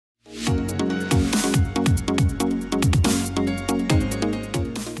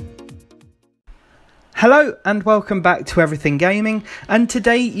Hello and welcome back to Everything Gaming, and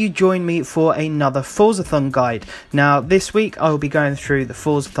today you join me for another Forzathon guide. Now this week I will be going through the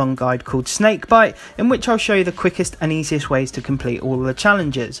Forzathon guide called Snakebite, in which I'll show you the quickest and easiest ways to complete all of the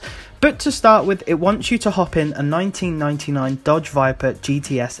challenges. But to start with, it wants you to hop in a 1999 Dodge Viper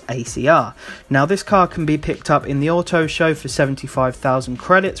GTS ACR. Now this car can be picked up in the auto show for 75,000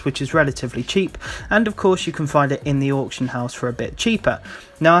 credits, which is relatively cheap, and of course you can find it in the auction house for a bit cheaper.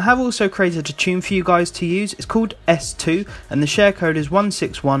 Now I have also created a tune for you guys to use. It's called S2 and the share code is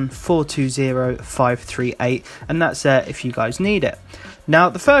 161420538, and that's there if you guys need it. Now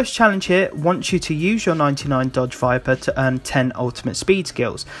the first challenge here wants you to use your 99 Dodge Viper to earn 10 ultimate speed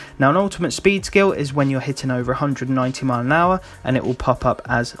skills. Now an ultimate speed skill is when you're hitting over 190 miles an hour, and it will pop up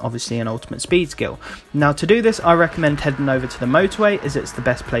as obviously an ultimate speed skill. Now to do this I recommend heading over to the motorway, as it's the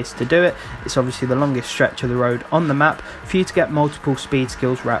best place to do it. It's obviously the longest stretch of the road on the map for you to get multiple speed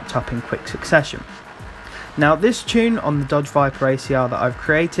skills wrapped up in quick succession. Now this tune on the Dodge Viper ACR that I've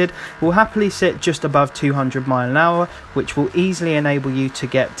created will happily sit just above 200 miles an hour, which will easily enable you to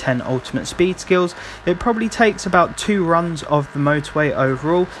get 10 ultimate speed skills. It probably takes about 2 runs of the motorway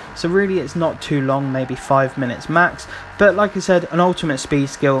overall, so really it's not too long, maybe 5 minutes max. But like I said, an ultimate speed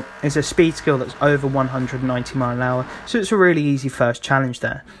skill is a speed skill that's over 190 miles an hour, so it's a really easy first challenge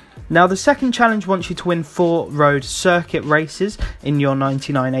there. Now the second challenge wants you to win 4 road circuit races in your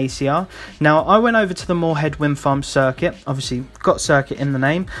 99 ACR. Now I went over to the Moorhead Wind Farm circuit, obviously got circuit in the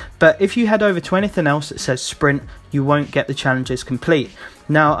name, but if you head over to anything else that says sprint, you won't get the challenges complete.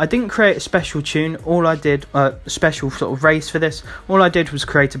 Now I didn't create a special tune, all I did, a special sort of race for this, all I did was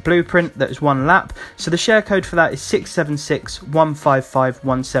create a blueprint that is 1 lap, so the share code for that is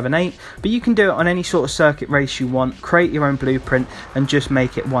 676155178, but you can do it on any sort of circuit race you want, create your own blueprint and just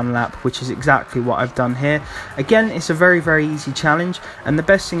make it 1 lap, which is exactly what I've done here. Again, it's a very easy challenge, and the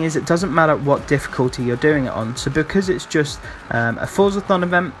best thing is it doesn't matter what difficulty you're doing it on, so because it's just a Forzathon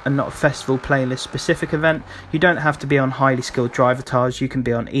event and not a festival playlist specific event, you don't have to be on highly skilled driver tires, you can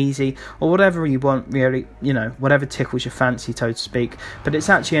be on easy or whatever you want, really, you know, whatever tickles your fancy, so to speak. But it's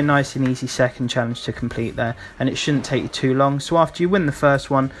actually a nice and easy second challenge to complete there, and it shouldn't take you too long. So after you win the first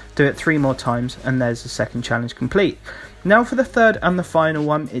one, do it 3 more times and there's the second challenge complete. Now for the third and the final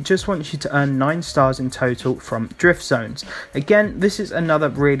one, it just wants you to earn 9 stars in total from drift zones. Again, this is another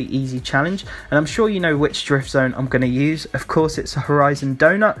really easy challenge, and I'm sure you know which drift zone I'm going to use. Of course it's a Horizon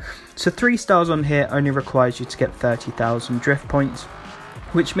Donut, so 3 stars on here only requires you to get 30,000 drift points,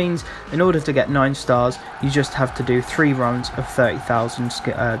 which means in order to get 9 stars you just have to do 3 runs of 30,000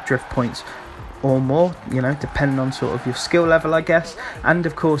 drift points or more, you know, depending on sort of your skill level, I guess, and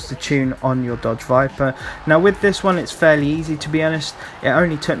of course the tune on your Dodge Viper. Now with this one it's fairly easy, to be honest. It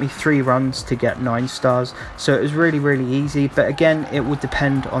only took me 3 runs to get 9 stars, so it was really easy, but again it will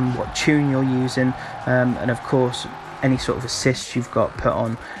depend on what tune you're using, and of course any sort of assists you've got put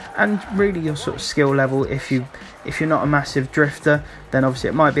on, and really your sort of skill level. If you're not a massive drifter, then obviously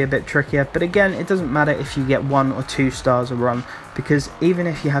it might be a bit trickier, but again it doesn't matter if you get 1 or 2 stars a run, because even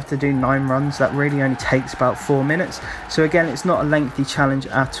if you have to do 9 runs, that really only takes about 4 minutes. So again, it's not a lengthy challenge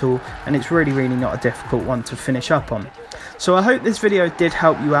at all, and it's really not a difficult one to finish up on. So I hope this video did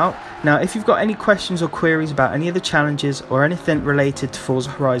help you out. Now if you've got any questions or queries about any of the challenges or anything related to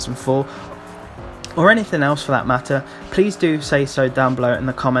Forza Horizon 4 or anything else for that matter, please do say so down below in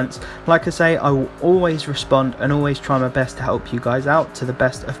the comments. Like I say, I will always respond and always try my best to help you guys out to the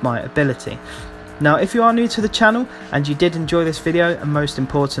best of my ability. Now if you are new to the channel and you did enjoy this video, and most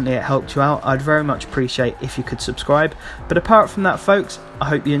importantly it helped you out, I'd very much appreciate if you could subscribe. But apart from that folks, I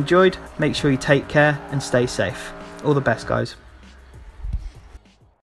hope you enjoyed. Make sure you take care and stay safe. All the best guys.